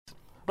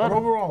But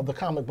overall, the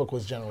comic book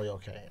was generally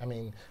okay. I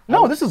mean,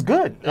 no, this is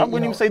good. I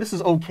wouldn't even say this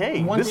is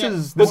okay. This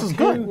is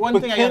good.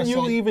 But can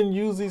you even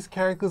use these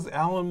characters?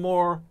 Alan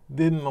Moore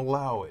didn't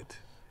allow it.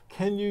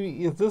 Can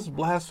you? Is this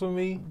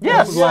blasphemy?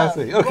 Yes.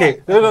 Blasphemy.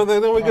 Okay, then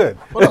we're good.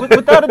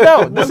 Without a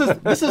doubt, this is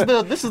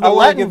the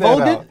Latin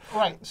Vulgate,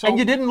 right? So, and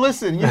you didn't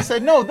listen. You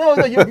said no,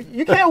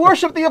 you can't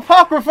worship the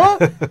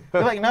Apocrypha.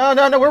 You're like,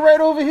 no, we're right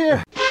over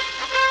here.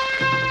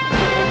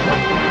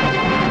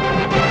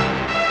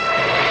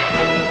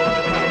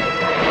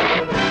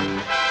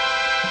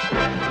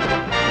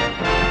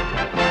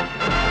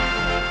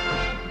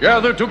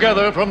 Gathered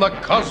together from the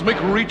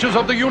cosmic reaches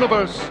of the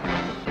universe,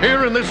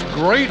 here in this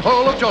great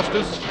hall of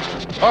justice,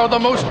 are the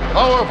most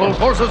powerful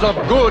forces of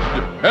good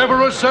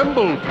ever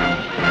assembled.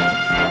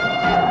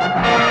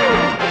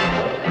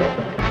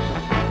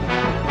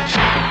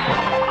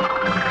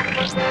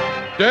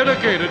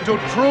 Dedicated to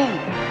truth,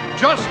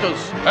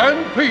 justice,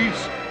 and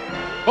peace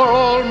for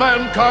all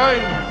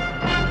mankind.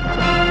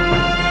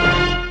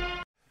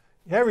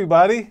 Hey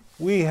everybody,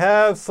 we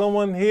have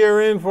someone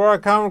here in for our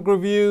comic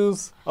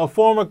reviews, a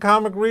former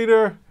comic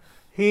reader.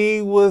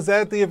 He was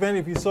at the event.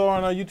 If you saw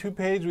on our YouTube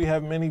page, we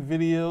have many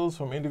videos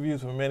from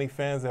interviews from many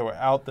fans that were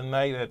out the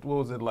night at, what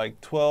was it, like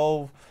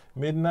 12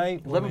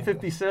 midnight?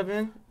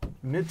 11:57,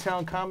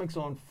 Midtown Comics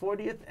on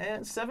 40th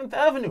and 7th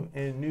Avenue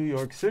in New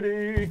York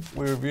City.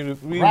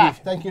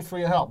 Raph, thank you for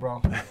your help,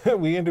 bro.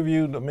 We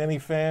interviewed many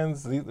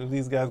fans.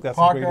 These guys got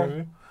Parker, some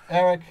great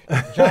Eric,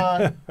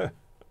 John.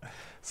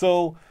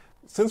 So,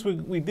 since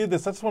we did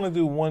this, I just want to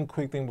do one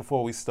quick thing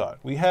before we start.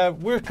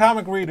 We're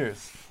comic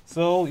readers,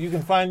 so you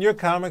can find your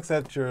comics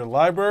at your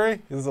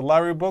library. This is a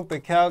library book that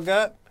Cal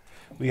got.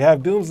 We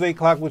have Doomsday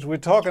Clock, which we're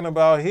talking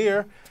about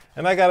here,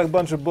 and I got a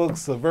bunch of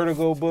books, a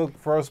Vertigo book,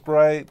 First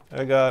Bright.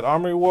 I got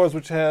Armory Wars,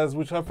 which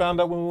I found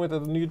out when we went to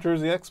the New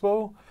Jersey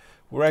Expo.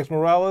 Rex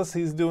Morales,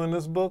 he's doing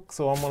this book,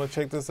 so I'm going to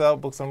check this out.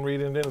 Books I'm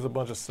reading, there's a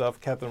bunch of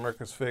stuff. Captain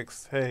America's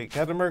Fixed. Hey,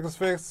 Captain America's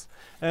Fixed.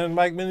 And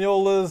Mike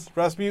Mignola's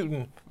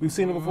Rasputin. We've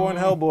seen it before in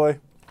Hellboy.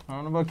 I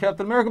don't know about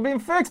Captain America being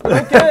fixed,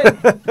 but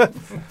okay.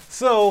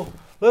 So,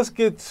 let's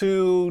get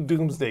to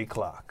Doomsday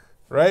Clock,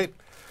 right?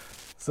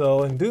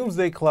 So, in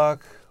Doomsday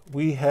Clock,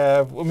 we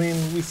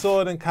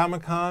saw it in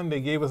Comic-Con.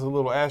 They gave us a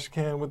little ash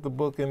can with the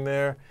book in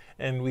there.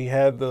 And we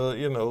had the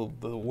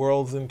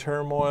world's in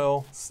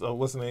turmoil. So,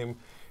 what's his name?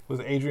 Was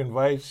Adrian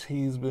Veitch.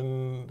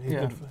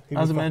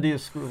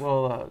 Ozymandias,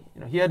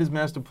 he had his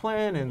master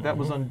plan, and that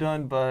was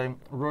undone by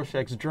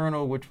Rorschach's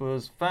journal, which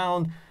was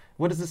found.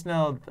 What is this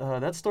now?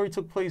 That story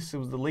took place, it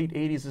was the late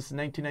 80s. This is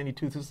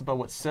 1992. This is about,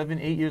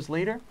 7-8 years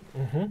later?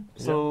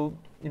 So,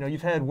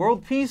 you've had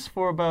world peace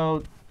for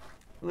about,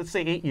 let's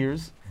say, 8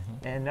 years,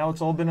 and now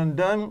it's all been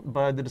undone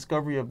by the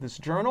discovery of this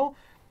journal.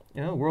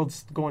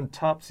 World's going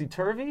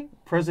topsy-turvy.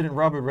 President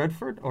Robert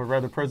Redford, or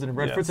rather President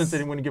Redford, since they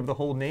didn't want to give the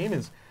whole name,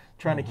 is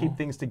trying to keep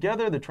things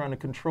together. They're trying to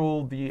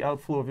control the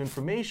outflow of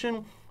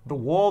information. The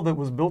wall that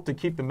was built to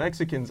keep the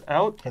Mexicans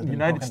out, the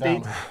United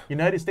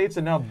States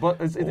are now,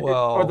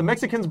 are the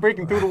Mexicans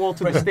breaking through the wall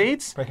to the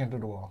States? Breaking through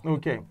the wall.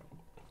 Okay.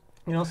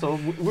 So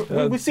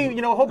we see,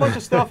 a whole bunch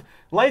of stuff.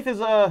 Life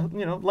is,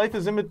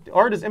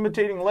 art is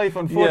imitating life,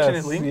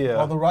 unfortunately. Yes, yeah.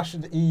 Well,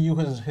 the EU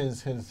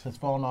has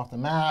fallen off the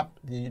map.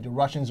 The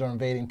Russians are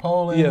invading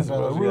Poland,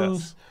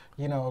 Belarus.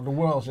 The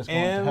world's just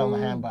going to hell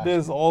in a handbasket.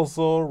 There's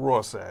also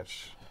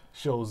Rorschach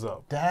shows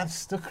up.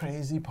 That's the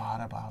crazy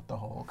part about the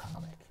whole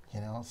comic,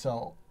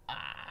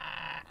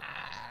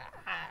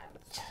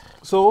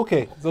 So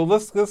okay, so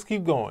let's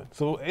keep going.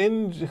 So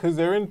because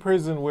they're in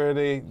prison where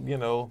they,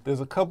 there's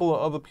a couple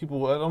of other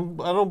people I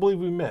don't believe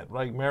we met,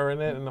 like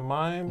Marinette and the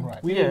Mime.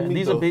 Right.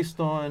 These are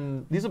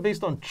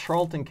based on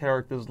Charlton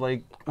characters.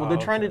 They're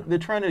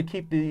trying to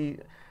keep the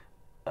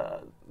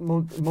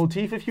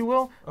motif, if you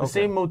will, the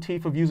same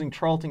motif of using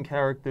Charlton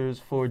characters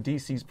for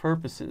DC's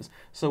purposes.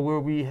 So where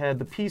we had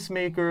the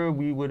Peacemaker,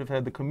 we would have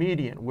had the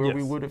Comedian. Where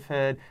we would have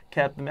had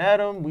Captain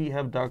Atom, we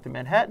have Dr.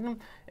 Manhattan.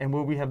 And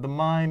where we have the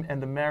Mime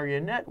and the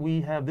Marionette,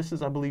 we have, this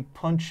is, I believe,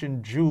 Punch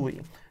and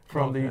Julie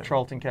from the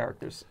Charlton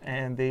characters.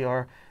 And they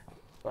are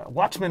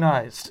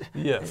Watchmanized.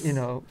 Yes.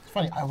 It's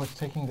funny, I was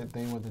thinking that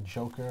they were the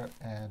Joker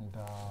and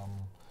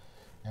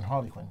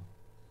Harley Quinn.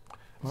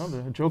 Well,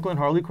 the Joker and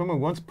Harley Quinn were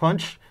once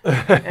Punch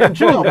and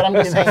Julie. No, but I'm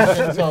just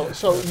saying,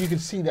 so you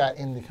could see that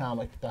in the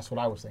comic. That's what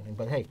I was thinking.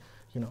 But hey,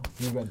 you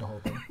read the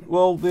whole thing.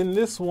 Well, in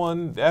this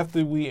one,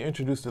 after we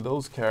introduced to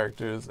those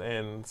characters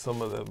and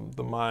some of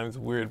the Mime's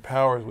weird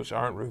powers, which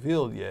aren't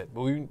revealed yet,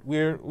 but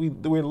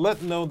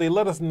they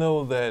let us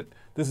know that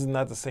this is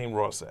not the same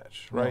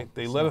Rorschach, right?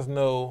 They let us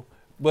know,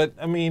 but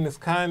I mean, it's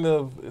kind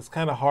of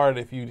hard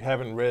if you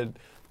haven't read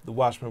The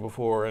Watchmen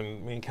before,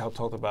 and me and Cal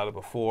talked about it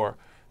before.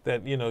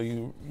 That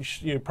you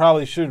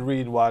probably should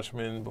read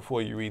Watchmen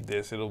before you read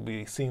this. It'll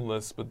be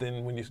seamless. But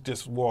then when you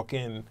just walk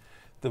in,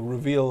 the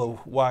reveal of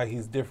why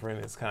he's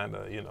different is kind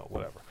of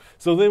whatever.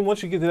 So then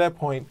once you get to that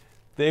point,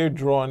 they're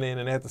drawn in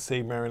and they have to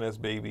save Marinette's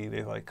baby.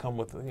 They come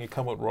with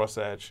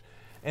Rorschach,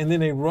 and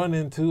then they run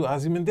into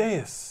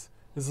Ozymandias.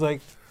 It's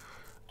like,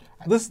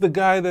 This is the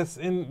guy that's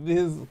in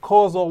his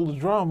caused all the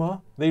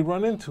drama. They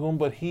run into him,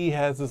 but he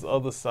has this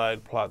other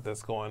side plot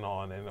that's going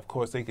on. And of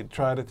course, they could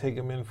try to take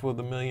him in for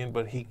the $1 million,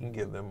 but he can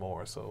give them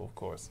more. So of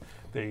course,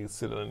 they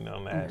sit in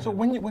on that. So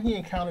when he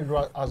encountered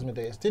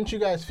Ozymandias, didn't you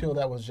guys feel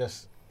that was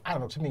just, I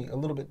don't know, to me a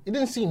little bit? It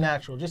didn't seem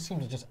natural. It just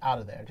seemed just out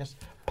of there. Just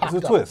popped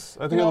It's a up. twist.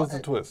 I think it was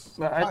a twist.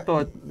 I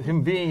thought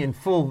him being in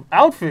full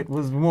outfit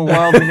was more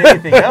wild than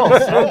anything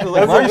else. I was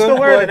like, why are you still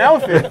wearing an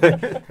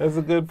outfit? That's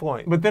a good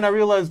point. But then I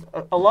realized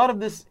a lot of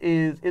this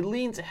it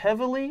leans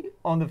heavily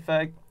on the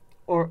fact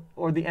or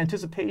the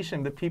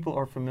anticipation that people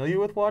are familiar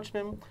with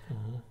Watchmen,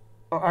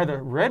 or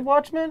either read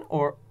Watchmen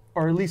or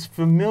at least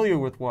familiar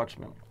with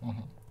Watchmen.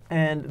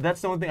 And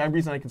that's the only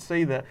reason I can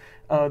say that,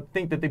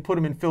 think that they put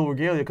him in full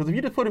regalia. Because if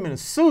you just put him in a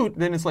suit,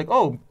 then it's like,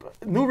 oh,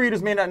 new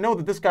readers may not know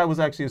that this guy was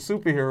actually a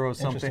superhero or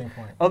something. Interesting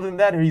point. Other than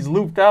that, he's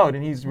looped out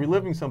and he's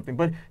reliving something.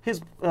 But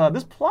his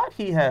this plot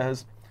he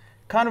has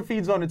kind of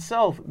feeds on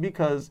itself,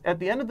 because at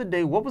the end of the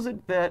day, what was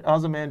it that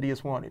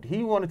Ozymandias wanted?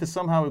 He wanted to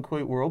somehow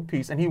equate world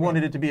peace, and he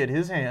wanted it to be at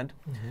his hand.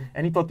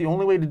 And he thought the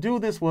only way to do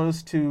this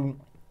was to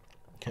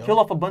kill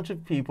off a bunch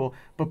of people,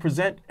 but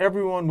present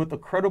everyone with a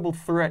credible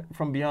threat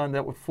from beyond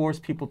that would force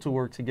people to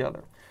work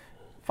together.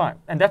 Fine.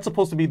 And that's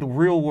supposed to be the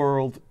real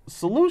world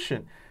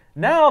solution.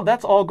 Now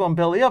that's all gone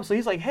belly up. So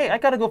he's like, hey, I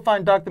got to go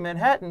find Dr.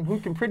 Manhattan, who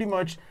can pretty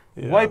much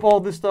wipe all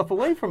this stuff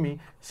away from me.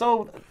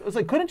 So it's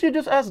like, couldn't you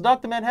just ask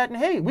Dr. Manhattan,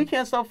 hey, we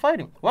can't stop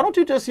fighting. Why don't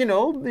you just,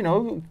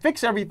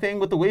 fix everything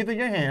with the wave of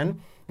your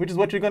hand, which is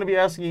what you're going to be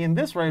asking in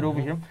this right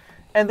over here.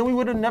 And then we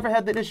would have never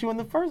had the issue in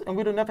the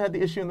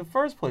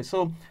first place.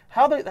 So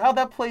how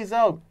that plays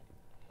out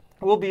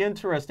will be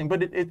interesting.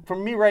 But for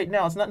me right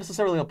now, it's not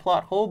necessarily a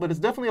plot hole, but it's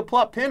definitely a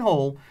plot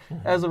pinhole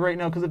as of right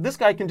now. Because if this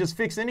guy can just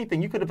fix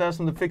anything, you could have asked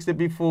him to fix it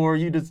before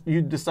you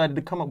decided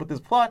to come up with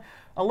this plot.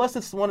 Unless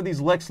it's one of these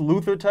Lex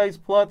Luthor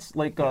type plots,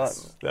 like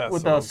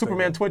with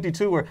Superman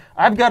 22, where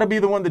I've got to be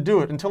the one to do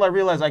it until I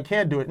realize I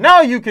can't do it.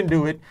 Now you can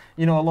do it,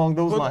 along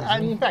those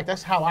lines. In fact,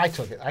 that's how I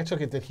took it. I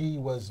took it that he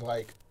was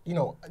like,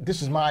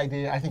 this is my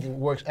idea. I think it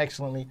works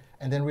excellently.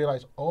 And then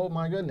realize, oh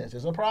my goodness,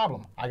 there's a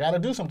problem. I got to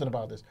do something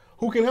about this.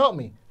 Who can help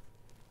me?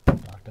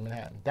 Dr.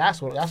 Manhattan. That's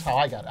how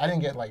I got it. I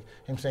didn't get like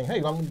him saying,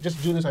 hey, I'm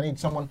just do this. I need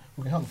someone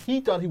who can help me.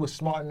 He thought he was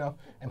smart enough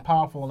and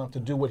powerful enough to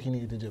do what he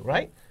needed to do,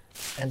 right?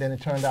 And then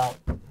it turned out,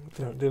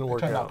 didn't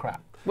work out.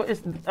 Crap. Well,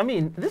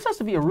 this has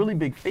to be a really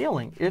big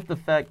failing if the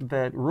fact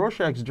that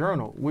Rorschach's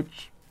journal,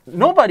 which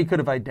nobody could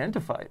have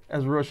identified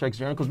as Rorschach's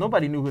journal, because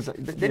nobody knew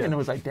they didn't know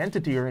his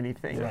identity or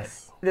anything.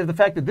 Yes. The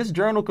fact that this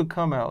journal could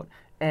come out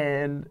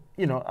and,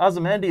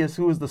 Ozymandias,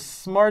 who is the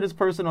smartest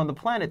person on the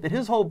planet, that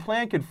his whole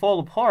plan could fall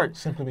apart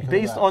simply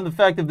based on the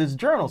fact of this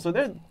journal. So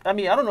I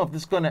don't know if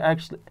this is going to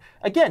actually,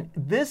 again,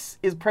 this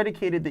is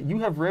predicated that you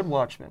have read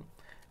Watchmen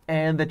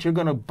and that you're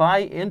going to buy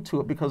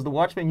into it, because the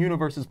Watchmen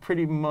universe is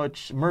pretty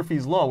much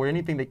Murphy's Law, where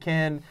anything that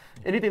can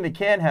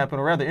happen,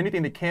 or rather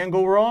anything that can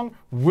go wrong,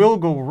 will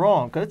go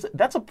wrong. Because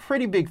that's a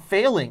pretty big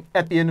failing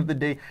at the end of the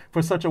day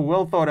for such a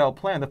well thought out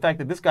plan. The fact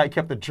that this guy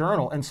kept a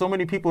journal and so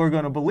many people are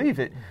going to believe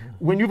it.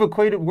 When you've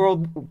equated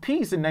world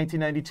peace in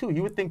 1992,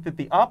 you would think that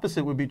the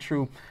opposite would be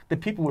true,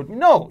 that people would,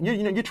 no,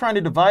 you're trying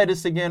to divide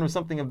us again or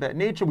something of that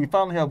nature. We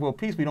finally have world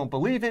peace. We don't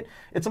believe it.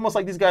 It's almost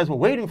like these guys were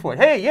waiting for it.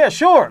 Hey, yeah,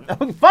 sure.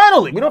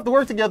 Finally, we don't have to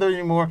work together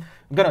anymore.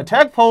 I'm going to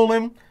attack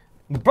Poland,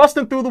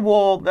 busting through the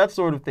wall, that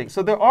sort of thing.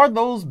 So there are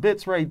those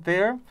bits right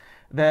there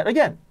that,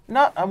 again,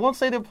 I won't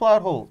say they're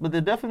plot holes, but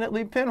they're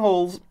definitely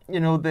pinholes,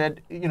 that,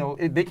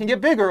 they can get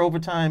bigger over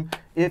time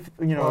if,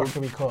 Or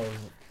should we close?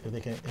 If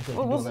they can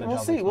do a better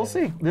job. We'll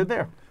see. They're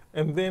there.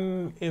 And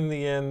then in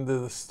the end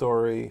of the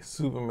story,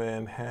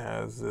 Superman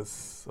has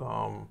this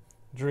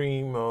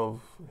dream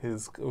of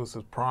his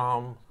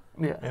prom.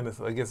 Yeah. And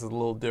I guess it's a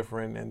little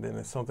different, and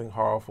then something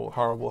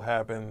horrible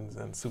happens,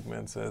 and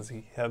Superman says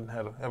he hadn't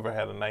ever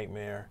had a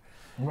nightmare.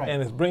 Right.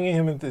 And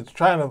it's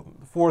trying to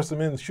force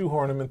him in,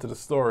 shoehorn him into the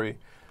story,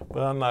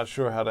 but I'm not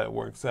sure how that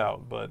works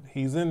out. But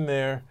he's in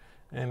there,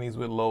 and he's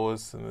with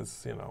Lois, and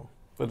it's,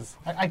 but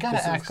I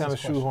gotta ask kind of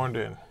shoehorned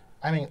in.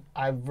 I mean,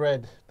 I've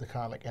read the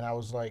comic, and I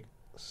was like,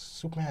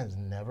 Superman has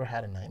never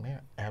had a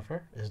nightmare,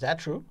 ever? Is that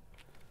true?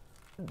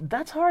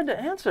 That's hard to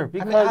answer,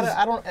 because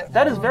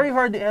that is very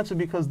hard to answer,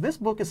 because this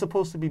book is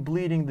supposed to be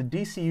bleeding the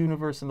DC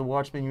universe and the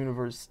Watchmen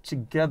universe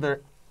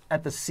together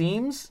at the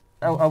seams,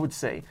 I would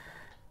say.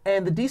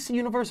 And the DC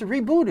universe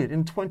rebooted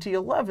in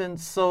 2011,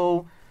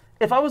 so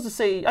if I was to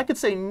say, I could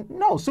say,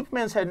 no,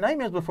 Superman's had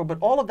nightmares before, but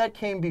all of that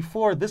came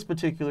before this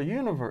particular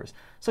universe.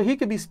 So he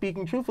could be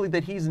speaking truthfully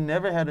that he's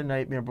never had a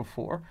nightmare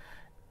before.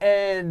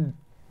 And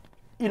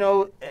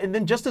and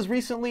then just as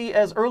recently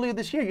as earlier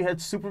this year, you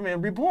had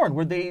Superman Reborn,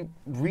 where they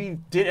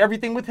redid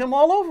everything with him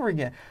all over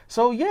again.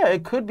 So yeah,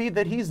 it could be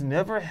that he's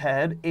never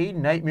had a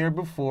nightmare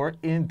before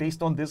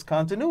based on this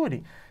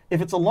continuity.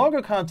 If it's a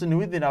longer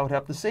continuity, then I would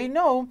have to say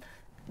no.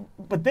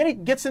 But then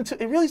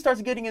it really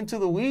starts getting into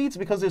the weeds,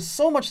 because there's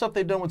so much stuff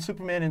they've done with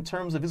Superman in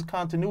terms of his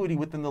continuity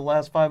within the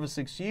last 5 or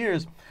 6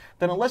 years,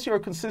 that unless you're a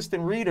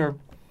consistent reader,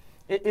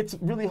 it's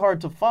really hard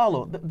to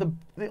follow.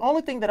 The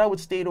only thing that I would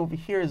state over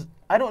here is,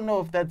 I don't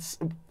know if that's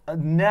a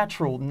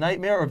natural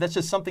nightmare or if that's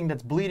just something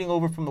that's bleeding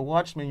over from the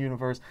Watchmen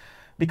universe.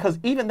 Because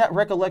even that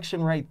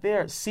recollection right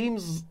there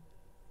seems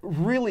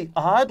really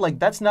odd. Like,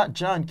 that's not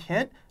John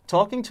Kent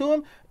talking to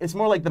him. It's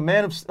more like the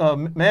Man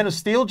of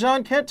Steel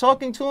John Kent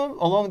talking to him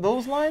along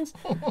those lines.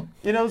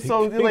 You know,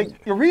 so like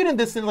you're reading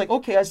this and like,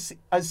 okay,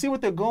 I see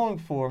what they're going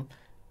for.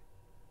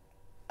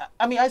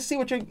 I mean, I see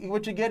what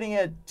you're getting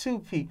at too,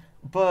 Pete.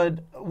 But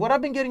what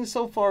I've been getting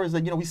so far is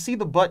that, you know, we see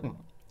the button,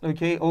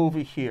 okay, over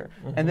here.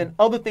 And then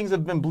other things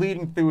have been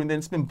bleeding through, and then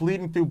it's been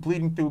bleeding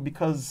through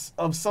because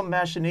of some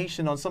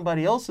machination on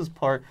somebody else's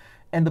part.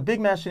 And the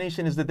big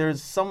machination is that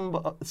there's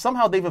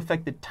somehow they've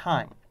affected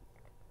time.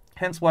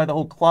 Hence why the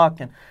whole clock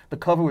and the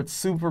cover with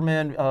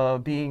Superman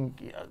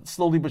being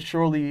slowly but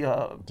surely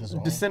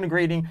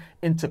disintegrating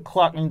into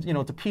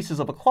to pieces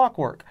of a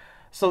clockwork.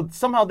 So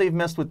somehow they've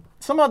messed with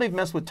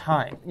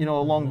time, you know,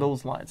 along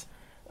those lines.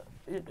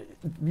 They're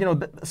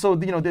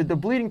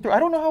bleeding through. I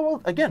don't know how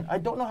well. Again, I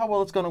don't know how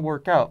well it's going to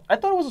work out. I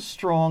thought it was a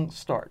strong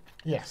start.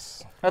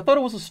 Yes. I thought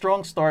it was a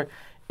strong start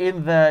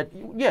in that,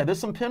 yeah, there's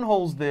some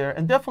pinholes there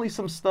and definitely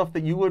some stuff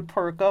that you would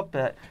perk up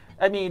at.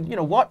 I mean, you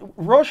know, what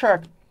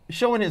Rorschach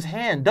showing his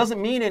hand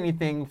doesn't mean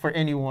anything for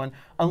anyone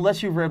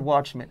unless you've read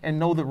Watchmen and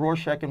know that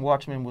Rorschach in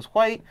Watchmen was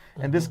white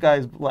and this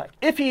guy's black.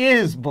 If he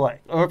is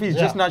black, or if he's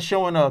just not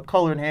showing a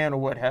colored hand or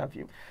what have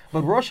you.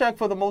 But Rorschach,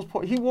 for the most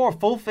part, he wore a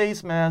full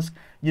face mask.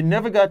 You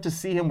never got to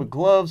see him with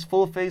gloves,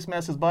 full face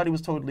mask. His body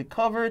was totally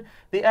covered.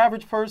 The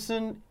average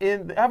person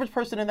in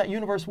that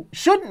universe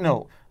shouldn't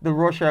know that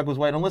Rorschach was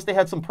white unless they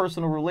had some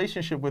personal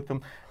relationship with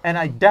him. And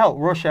I doubt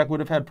Rorschach would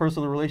have had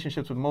personal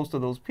relationships with most of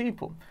those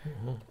people.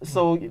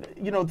 So,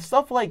 you know,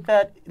 stuff like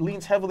that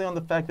leans heavily on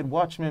the fact that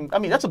Watchmen, I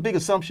mean, that's a big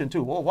assumption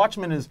too. Well,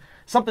 Watchmen is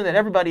something that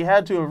everybody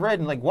had to have read.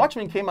 And like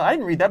Watchmen came out, I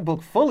didn't read that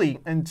book fully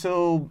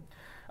until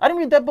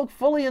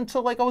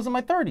like I was in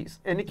my 30s,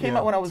 and it came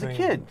out when I was a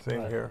kid.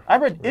 Same here. I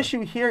read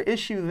issue here,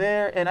 issue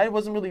there, and I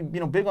wasn't really, you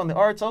know, big on the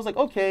art. So I was like,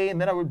 okay, and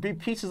then I would read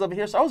pieces of it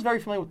here. So I was very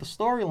familiar with the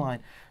storyline,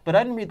 but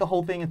I didn't read the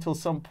whole thing until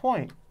some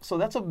point. So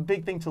that's a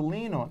big thing to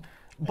lean on.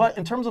 But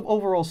in terms of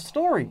overall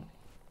story,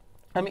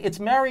 I mean, it's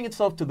marrying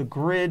itself to the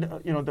grid,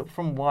 you know,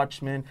 from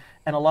Watchmen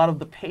and a lot of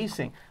the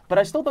pacing. But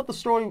I still thought the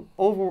story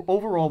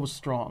overall was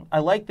strong. I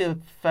like the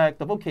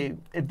fact of, okay,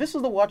 if this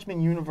is the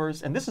Watchmen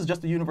universe, and this is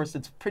just a universe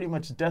that's pretty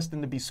much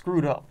destined to be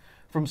screwed up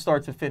from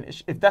start to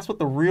finish, if that's what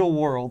the real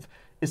world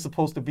is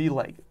supposed to be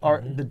like,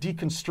 the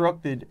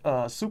deconstructed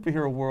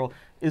superhero world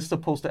is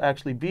supposed to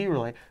actually be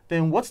like,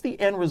 then what's the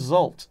end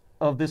result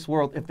of this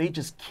world if they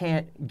just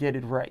can't get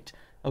it right?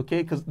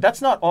 Okay, because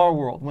that's not our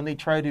world when they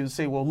try to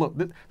say, well, look,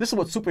 this is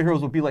what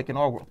superheroes would be like in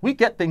our world. We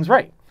get things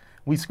right.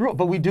 We screw up,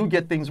 but we do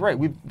get things right.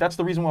 That's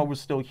the reason why we're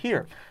still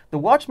here. The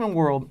Watchmen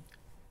world,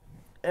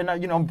 and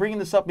I'm bringing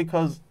this up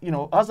because, you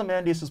know,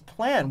 Ozymandias'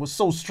 plan was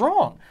so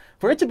strong.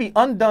 For it to be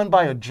undone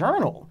by a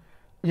journal,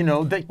 you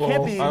know, that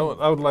can't be... I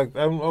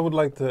would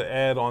like to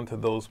add on to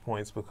those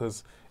points,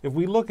 because if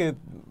we look at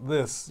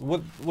this,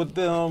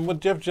 what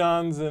Jeff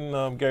Johns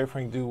and Gary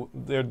Frank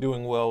they're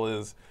doing well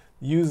is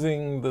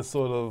using the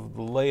sort of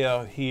the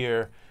layout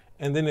here,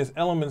 and then there's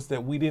elements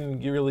that we didn't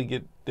really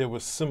get. There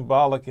was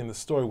symbolic in the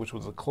story, which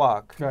was a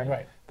clock,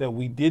 Right. that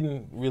we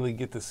didn't really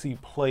get to see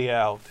play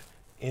out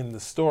in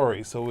the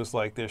story. So it's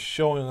like they're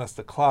showing us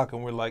the clock,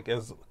 and we're like,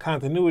 as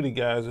continuity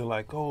guys, we're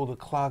like, oh, the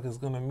clock is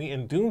gonna mean,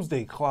 and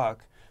Doomsday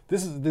clock.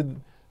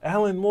 Did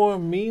Alan Moore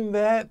mean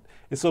that?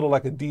 It's sort of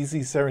like a DC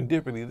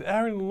serendipity. Did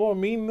Alan Moore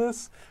mean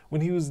this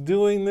when he was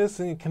doing this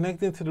and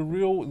connecting to the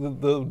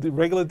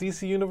regular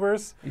DC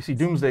universe? You see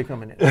Doomsday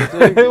coming in.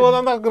 Well,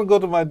 I'm not going to go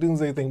to my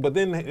Doomsday thing, but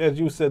then, as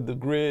you said, the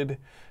grid,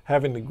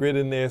 having the grid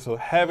in there, so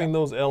having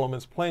those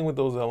elements, playing with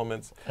those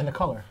elements. And the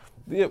color.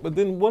 Yeah, but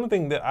then one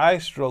thing that I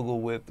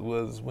struggled with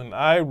was when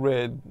I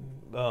read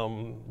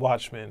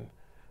Watchmen,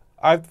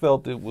 I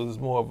felt it was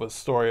more of a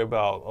story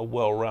about a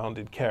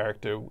well-rounded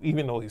character,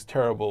 even though he's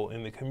terrible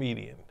in The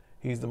Comedian.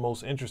 He's the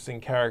most interesting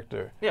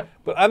character. Yeah.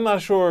 But I'm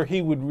not sure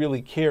he would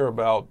really care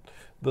about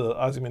the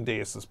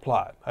Ozymandias'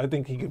 plot. I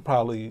think he could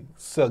probably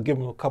give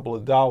him a couple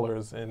of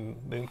dollars and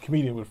the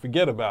Comedian would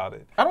forget about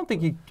it. I don't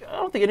think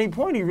at any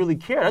point he really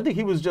cared. I think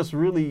he was just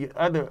really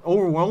either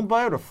overwhelmed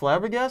by it or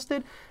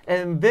flabbergasted.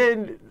 And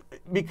then,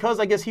 because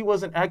I guess he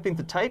wasn't acting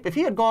to type, if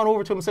he had gone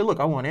over to him and said, look,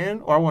 I want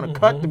in, or I want to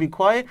cut to be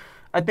quiet,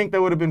 I think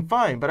that would have been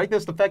fine. But I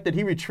guess the fact that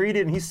he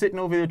retreated and he's sitting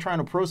over there trying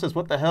to process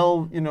what the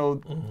hell, you know,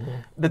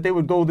 that they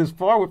would go this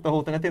far with the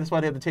whole thing. I think that's why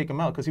they had to take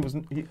him out, because he was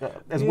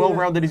as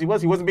well-rounded as he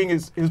wasn't being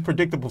his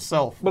predictable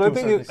self. But I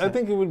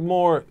think it would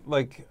more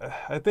like,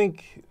 I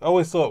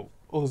always thought,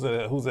 who's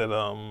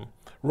that?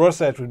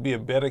 Rorschach would be a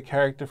better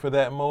character for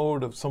that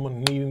mode of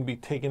someone needing to be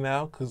taken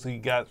out because he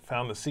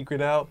found the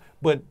secret out.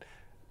 But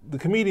the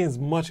Comedian's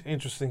much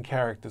interesting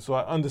character, so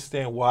I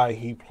understand why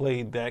he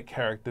played that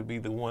character, be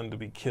the one to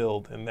be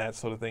killed and that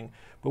sort of thing.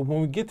 But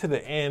when we get to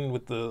the end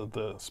with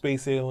the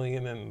space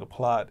alien and the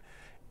plot,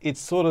 it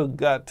sort of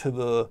got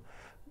to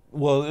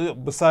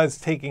besides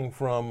taking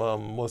from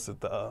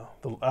the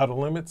Outer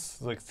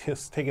Limits, like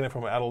just taking it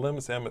from an Outer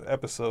Limits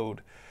episode,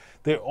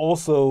 they're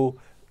also,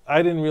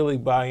 I didn't really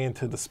buy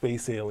into the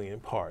space alien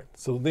part.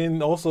 So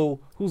then also,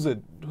 who's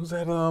that?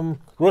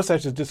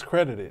 Rorschach is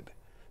discredited.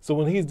 So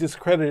when he's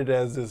discredited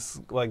as this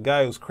like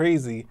guy who's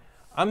crazy,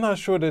 I'm not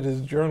sure that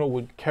his journal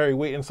would carry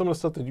weight. And some of the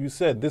stuff that you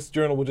said, this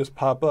journal would just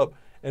pop up,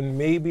 and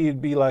maybe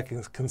it'd be like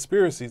a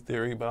conspiracy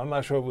theory, but I'm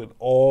not sure it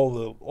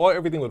would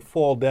everything would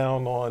fall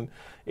down on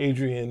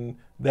Adrian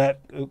that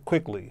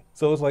quickly.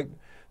 So it's like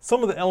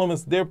some of the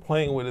elements they're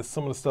playing with is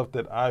some of the stuff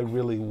that I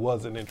really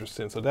wasn't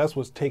interested in. So that's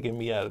what's taking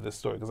me out of this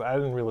story, because I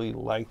didn't really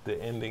like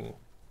the ending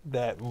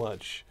that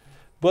much.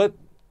 But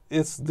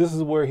this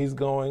is where he's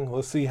going.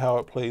 Let's see how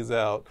it plays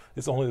out.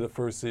 It's only the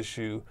first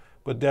issue,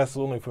 but that's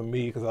only for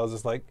me because I was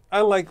just like,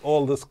 I like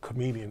all this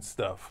comedian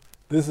stuff.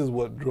 This is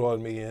what drew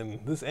me in.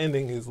 This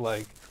ending is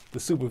like the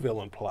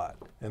supervillain plot.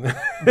 And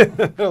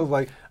I was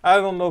like, I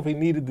don't know if he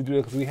needed to do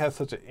it because we had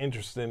such an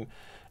interesting,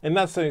 and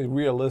not saying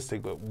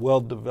realistic, but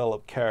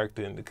well-developed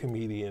character in the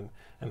comedian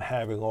and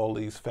having all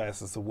these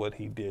facets of what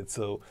he did.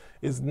 So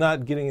it's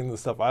not getting into the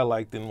stuff I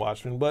liked in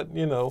Watchmen, but,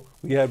 you know,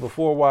 we had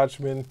before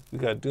Watchmen, we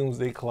got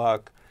Doomsday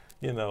Clock,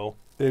 you know,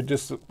 they're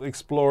just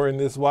exploring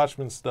this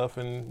Watchmen stuff,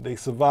 and they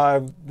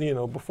survived, you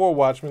know, before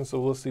Watchmen, so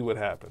we'll see what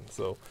happens.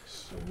 So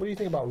what do you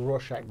think about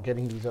Rorschach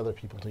getting these other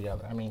people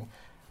together? I mean,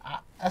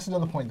 that's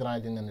another point that I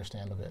didn't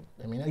understand of it.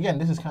 I mean, again,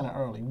 this is kind of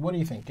early. What do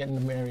you think? Getting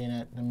the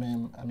Marionette, the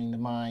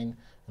Mine,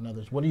 and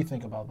others. What do you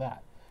think about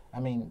that? I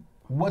mean,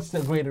 what's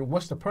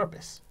the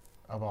purpose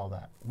of all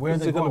that? Where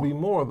is are they going to going? be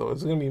more, though?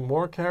 Is it going to be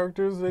more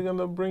characters they're going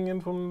to bring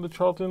in from the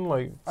Charlton?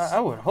 Like, I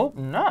would hope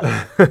not.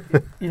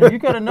 You know, you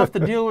got enough to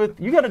deal with.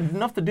 You got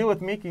enough to deal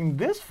with making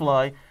this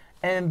fly,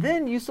 and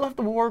then you still have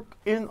to work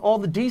in all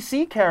the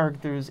DC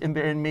characters in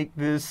there and make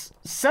this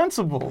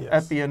sensible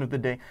at the end of the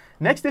day.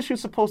 Next issue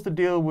is supposed to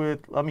deal with,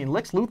 I mean,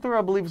 Lex Luthor,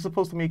 I believe, is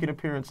supposed to make an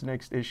appearance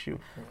next issue.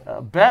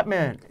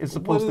 Batman is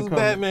supposed to come. What is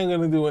Batman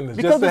going to do in this?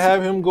 Because Just to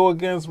have him go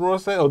against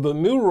Rorschach? Or the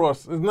new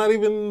Rorschach? It's not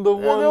even the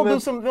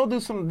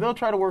one They'll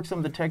try to work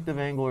some detective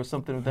angle or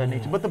something of that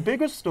nature. But the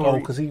bigger story. Oh,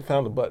 because he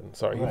found the button.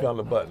 Sorry, he found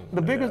the button.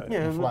 The biggest,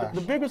 Flash.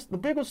 the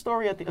bigger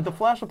story the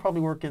Flash will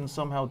probably work in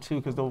somehow too,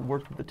 because they'll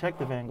work the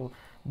detective angle.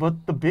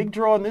 But the big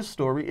draw in this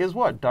story is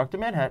what? Dr.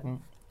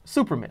 Manhattan,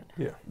 Superman.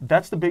 Yeah.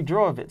 That's the big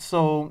draw of it.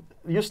 So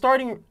you're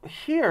starting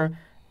here,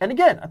 and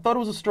again, I thought it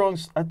was a strong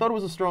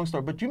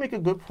start. But you make a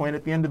good point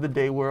at the end of the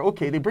day, where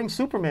okay, they bring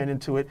Superman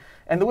into it,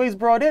 and the way he's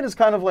brought in is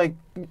kind of like,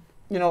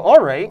 you know,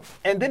 all right.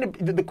 And then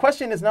the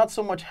question is not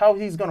so much how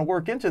he's going to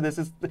work into this.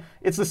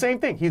 It's the same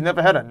thing. He's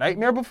never had a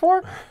nightmare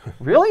before,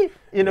 really.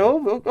 You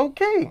know,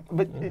 okay.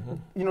 But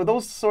you know, the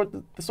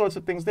sorts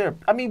of things there.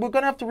 I mean, we're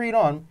going to have to read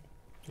on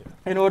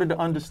in order to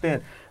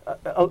understand,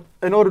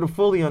 in order to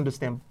fully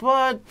understand.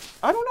 But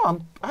I don't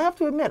know. I have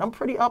to admit, I'm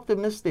pretty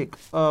optimistic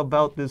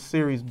about this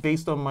series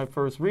based on my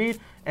first read,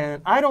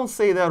 and I don't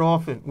say that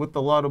often with a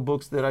lot of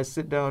books that I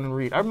sit down and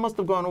read. I must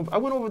have gone over. I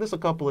went over this a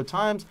couple of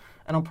times,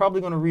 and I'm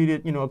probably going to read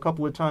it, you know, a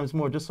couple of times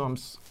more, just so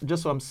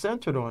I'm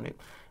centered on it.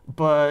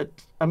 But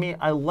I mean,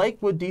 I like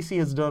what DC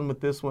has done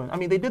with this one. I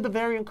mean, they did the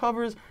variant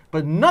covers,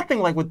 but nothing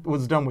like what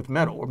was done with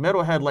Metal. Where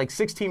Metal had like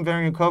 16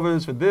 variant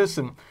covers for this,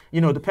 and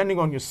you know, depending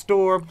on your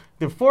store,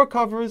 there are 4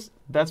 covers.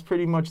 That's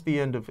pretty much the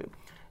end of it.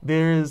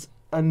 There's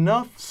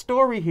enough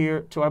story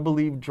here to, I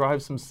believe,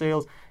 drive some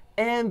sales,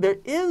 and there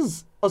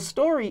is a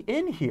story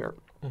in here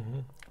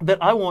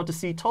that I want to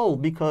see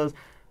told, because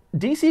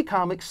DC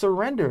Comics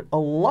surrendered a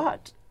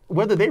lot.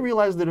 Whether they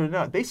realized it or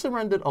not, they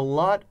surrendered a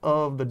lot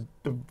of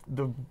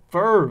the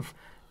verve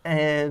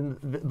and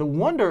the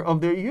wonder of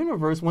their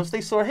universe once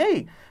they saw,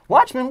 hey,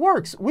 Watchmen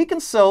works. We can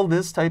sell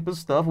this type of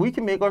stuff. We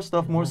can make our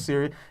stuff more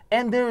serious.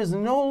 And there is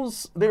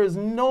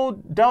no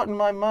doubt in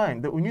my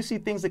mind that when you see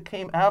things that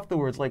came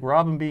afterwards, like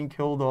Robin being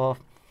killed off,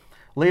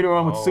 later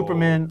on with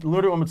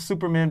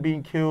Superman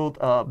being killed,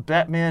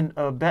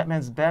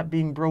 Batman's bat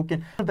being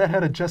broken, that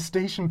had a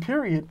gestation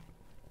period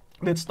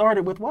that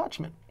started with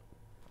Watchmen.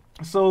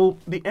 So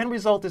the end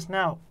result is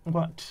now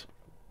what?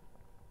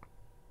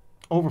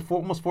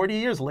 Almost 40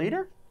 years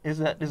later? Is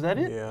that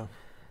it? Yeah.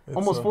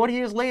 Almost 40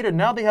 years later,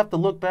 now they have to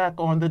look back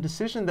on the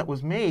decision that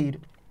was made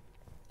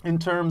in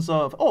terms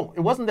of, oh,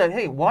 it wasn't that,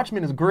 hey,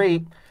 Watchmen is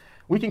great,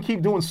 we can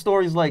keep doing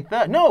stories like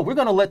that. No, we're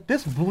going to let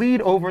this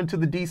bleed over into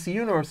the DC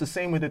universe the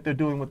same way that they're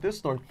doing with this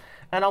story.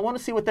 And I want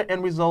to see what their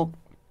end result,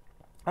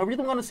 I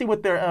really want to see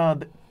what their,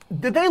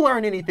 did they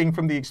learn anything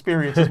from the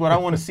experience is what I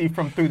want to see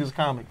through this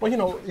comic. Well, you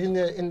know,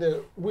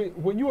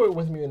 when you were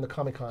with me in the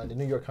Comic-Con, the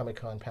New York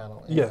Comic-Con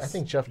panel, yes. I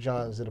think Jeff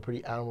Johns did a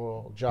pretty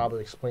admirable job of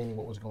explaining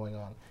what was going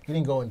on. He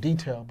didn't go in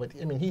detail, but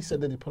I mean, he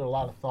said that he put a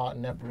lot of thought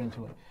and effort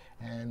into it.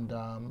 And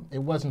it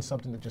wasn't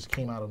something that just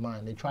came out of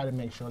mind. They tried to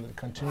make sure that the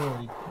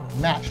continuity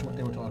matched what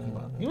they were talking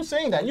about. He was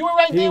saying that. You were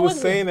right there with me. He was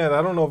saying that.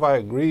 I don't know if I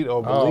agreed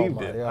or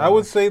believed it. God. I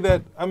would say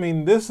that, I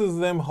mean, this is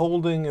them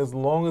holding as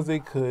long as they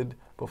could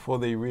before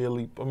they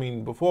really, I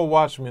mean, before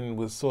Watchmen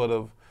was sort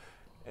of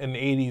an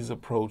 80s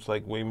approach,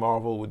 like way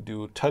Marvel would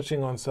do,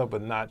 touching on stuff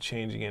but not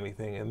changing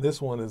anything. And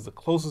this one is the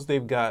closest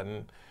they've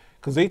gotten,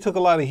 because they took a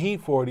lot of heat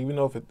for it, even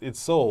though if it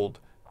sold.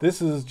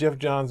 This is Jeff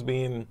Johns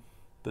being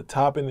the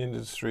top in the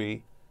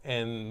industry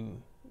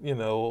and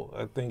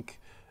I think,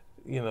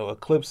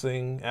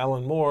 eclipsing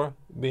Alan Moore,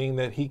 being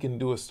that he can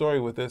do a story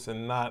with this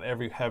and not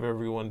have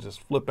everyone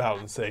just flip out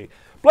and say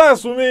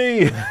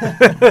blasphemy,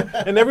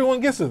 and everyone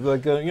gets it.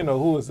 Like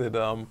who is it?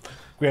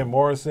 Grant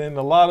Morrison.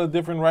 A lot of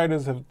different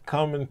writers have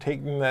come and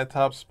taken that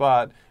top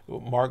spot.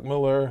 Mark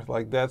Miller,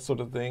 like that sort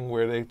of thing,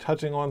 where they're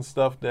touching on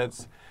stuff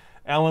that's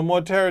Alan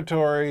Moore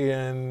territory,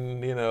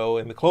 and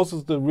and the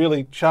closest to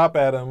really chop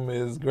at him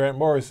is Grant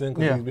Morrison,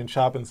 because he's been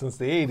chopping since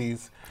the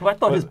 80s. Well, I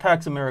thought his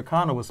Pax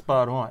Americana was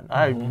spot on.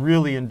 I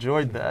really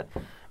enjoyed that.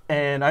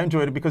 And I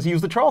enjoyed it because he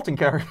used the Charlton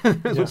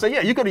characters, which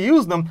say, you could have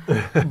used them,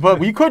 but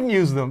we couldn't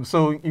use them.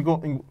 So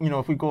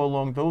if we go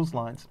along those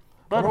lines.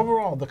 But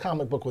overall, the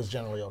comic book was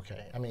generally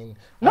okay. I mean,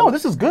 no,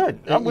 this is good.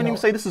 I wouldn't even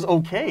say this is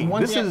okay.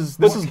 This is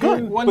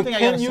good. But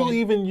can you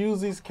even use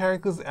these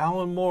characters?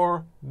 Alan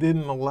Moore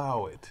didn't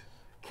allow it.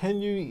 Can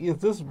you?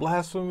 Is this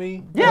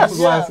blasphemy? Yes.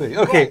 Blasphemy.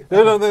 Okay,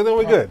 then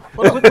we're good.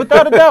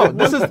 Without a doubt,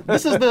 this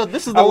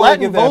is the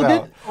Latin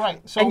Vulgate,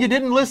 right? So, and you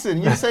didn't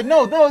listen. You said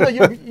no,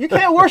 you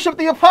can't worship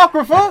the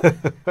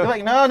Apocrypha. You're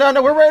like,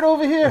 no, we're right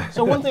over here.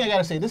 So one thing I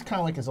gotta say, this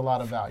comic is a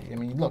lot of value. I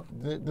mean, look,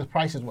 the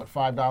price is what,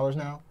 $5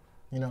 now.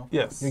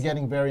 Yes. You're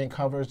getting variant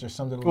covers. There's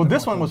some that. Well,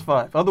 this one was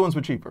 $5. Other ones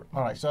were cheaper.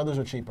 All right, so others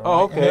were cheaper.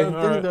 Oh, right? okay. And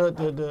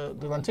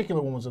the lenticular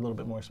one was a little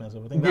bit more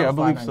expensive. I think that I was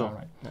believe $5.99, so.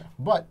 right? Yeah.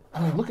 But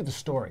I mean, look at the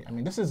story. I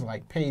mean, this is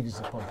like pages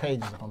upon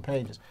pages upon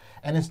pages,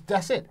 and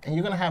that's it. And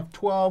you're gonna have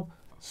 12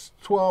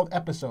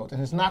 episodes,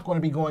 and it's not going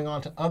to be going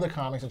on to other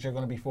comics that you're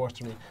going to be forced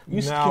to read.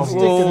 You can stick to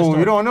the story.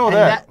 You don't know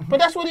that. But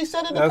that's what he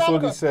said in the That's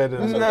comic. what he said.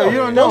 No, you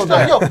don't know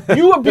that. Yo,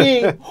 you were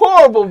being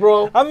horrible,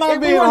 bro. I'm not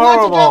being we were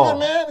horrible. Together,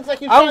 man. It's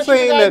like I'm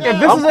saying that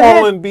I'm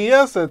calling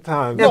BS at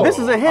times. Yeah, this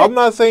is a hit. I'm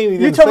not saying he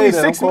didn't You told me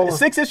say that.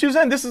 six issues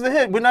in, this is a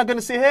hit. We're not going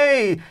to say,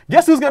 hey,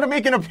 guess who's going to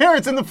make an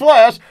appearance in the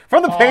Flash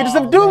from the pages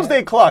of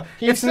Doomsday Clock.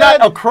 It's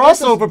not a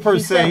crossover per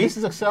se. This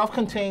is a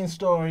self-contained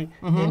story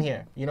in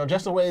here.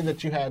 Just the way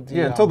that you had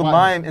the until the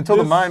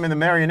mime and the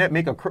marionette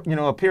make a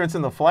appearance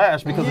in the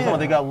Flash because of how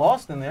they got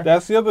lost in there.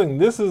 That's the other thing.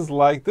 This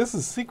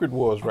is Secret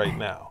Wars right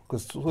now,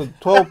 because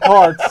 12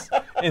 parts,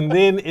 and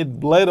then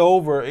it bled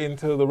over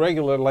into the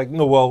regular.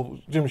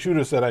 Jim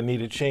Shooter said I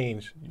needed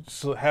change.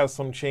 So have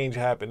some change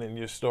happen in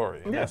your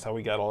story, and that's how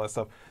we got all that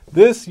stuff.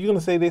 This, you're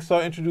gonna say they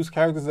start introduce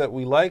characters that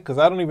we like, because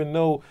I don't even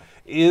know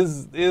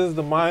is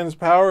the mind's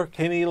power.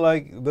 Can he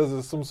does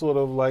it some sort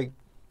of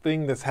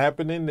thing that's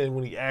happening, and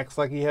when he acts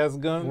like he has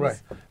guns,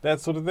 right? That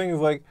sort of thing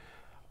is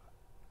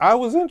I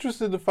was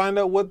interested to find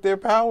out what their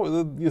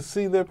power. You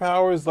see their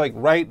powers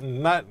right,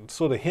 and not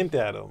sort of hint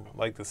at them,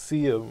 to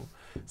see them,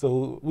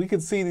 so we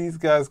could see these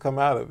guys come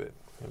out of it.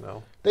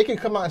 They can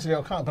come out into their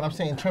own content, but I'm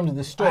saying in terms of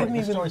the story,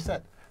 the story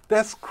set.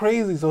 That's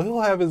crazy. So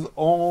he'll have his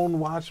own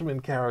Watchmen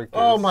character.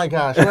 Oh my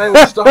gosh! Right,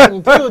 we're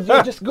starting, dude.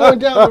 You're just going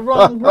down the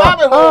wrong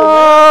rabbit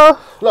hole. Man.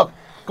 Look,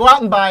 go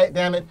out and buy it.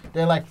 Damn it!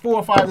 There are 4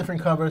 or 5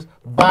 different covers.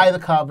 Buy the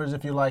covers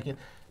if you like it.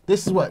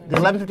 This is what, the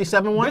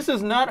 1157 one? This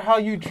is not how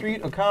you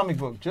treat a comic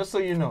book, just so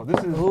you know. This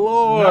is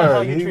Lord, not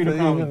how you treat a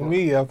comic book.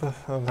 Me, I'm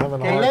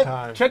having a hard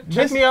time.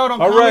 Check me out on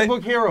Comic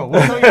Book Hero.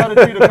 We'll tell you how to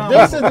treat a comic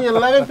book. This is the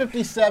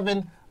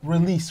 1157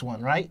 release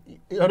one, right?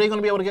 Are they going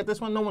to be able to get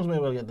this one? No one's going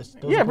to be able to get this.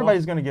 Yeah,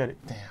 everybody's going to get it.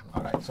 Damn.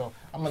 All right, so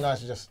I'm going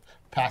to just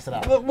pass it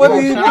out. What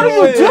are you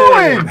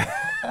doing?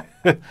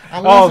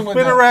 I'm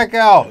Spinner rack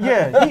out.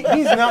 Yeah,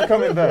 he's not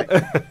coming back.